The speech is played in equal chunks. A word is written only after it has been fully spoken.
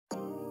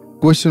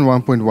Question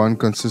 1.1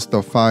 consists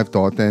of 5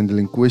 data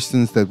handling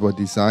questions that were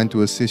designed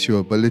to assess your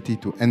ability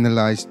to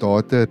analyze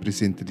data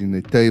presented in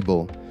a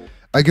table.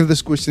 I give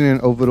this question an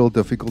overall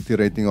difficulty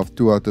rating of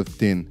 2 out of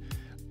 10.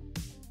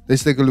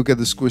 Let's take a look at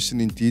this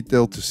question in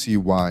detail to see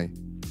why.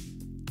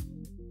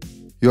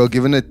 You are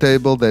given a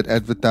table that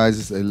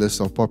advertises a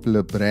list of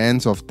popular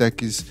brands of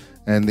tackies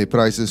and their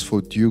prices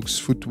for Duke's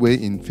footwear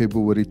in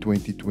February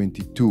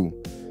 2022.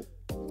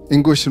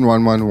 In question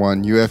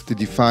 111, you have to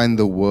define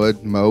the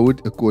word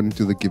mode according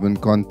to the given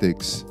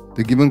context.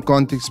 The given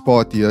context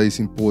part here is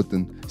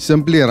important.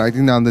 Simply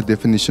writing down the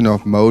definition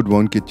of mode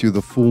won't get you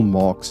the full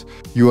marks.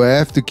 You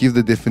have to give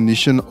the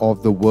definition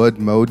of the word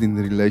mode in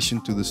relation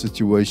to the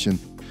situation.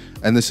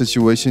 And the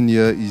situation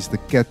here is the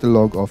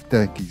catalog of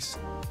tackies.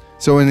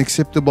 So an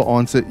acceptable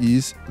answer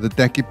is the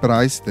tacky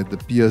price that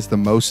appears the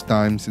most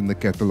times in the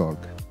catalog.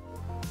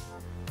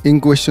 In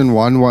question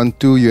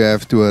 112, you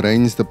have to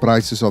arrange the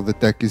prices of the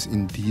tackies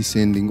in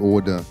descending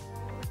order.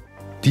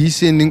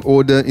 Descending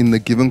order in the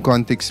given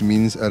context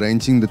means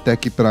arranging the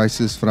tacky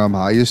prices from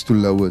highest to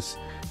lowest.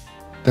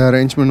 The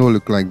arrangement will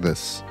look like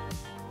this.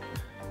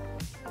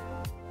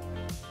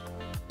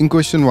 In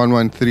question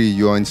 113,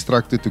 you are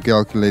instructed to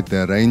calculate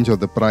the range of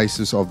the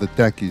prices of the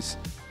tackies.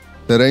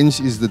 The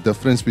range is the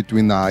difference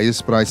between the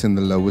highest price and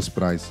the lowest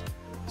price.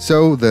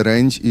 So the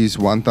range is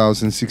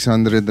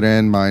 1,600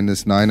 Rand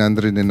minus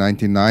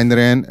 999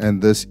 Rand,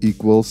 and this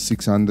equals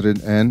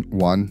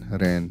 601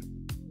 Rand.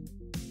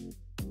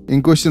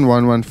 In question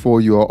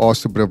 114, you are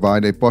asked to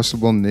provide a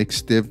possible next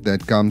step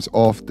that comes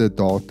after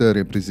data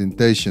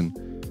representation.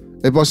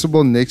 A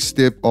possible next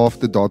step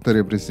after data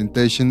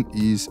representation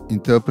is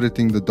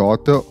interpreting the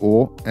data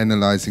or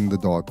analyzing the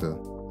data.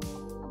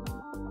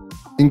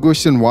 In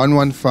question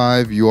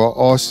 115, you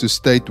are asked to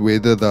state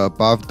whether the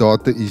above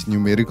data is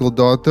numerical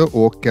data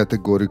or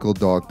categorical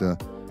data,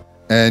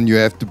 and you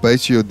have to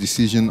base your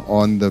decision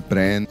on the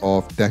brand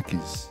of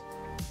tackies.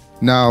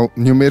 Now,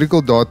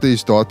 numerical data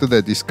is data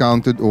that is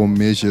counted or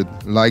measured,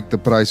 like the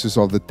prices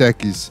of the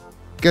tackies.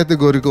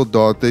 Categorical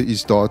data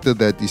is data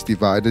that is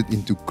divided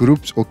into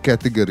groups or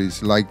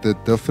categories, like the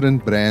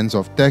different brands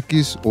of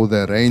tackies or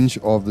the range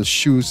of the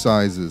shoe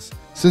sizes.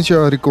 Since you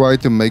are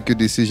required to make a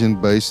decision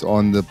based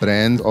on the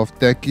brand of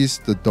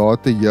tackies, the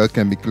data here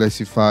can be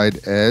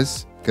classified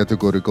as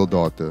categorical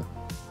data.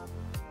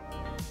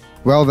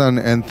 Well done,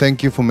 and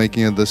thank you for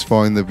making it this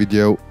far in the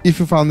video. If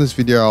you found this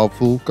video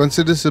helpful,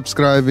 consider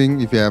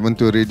subscribing if you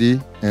haven't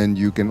already, and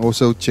you can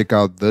also check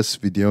out this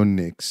video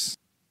next.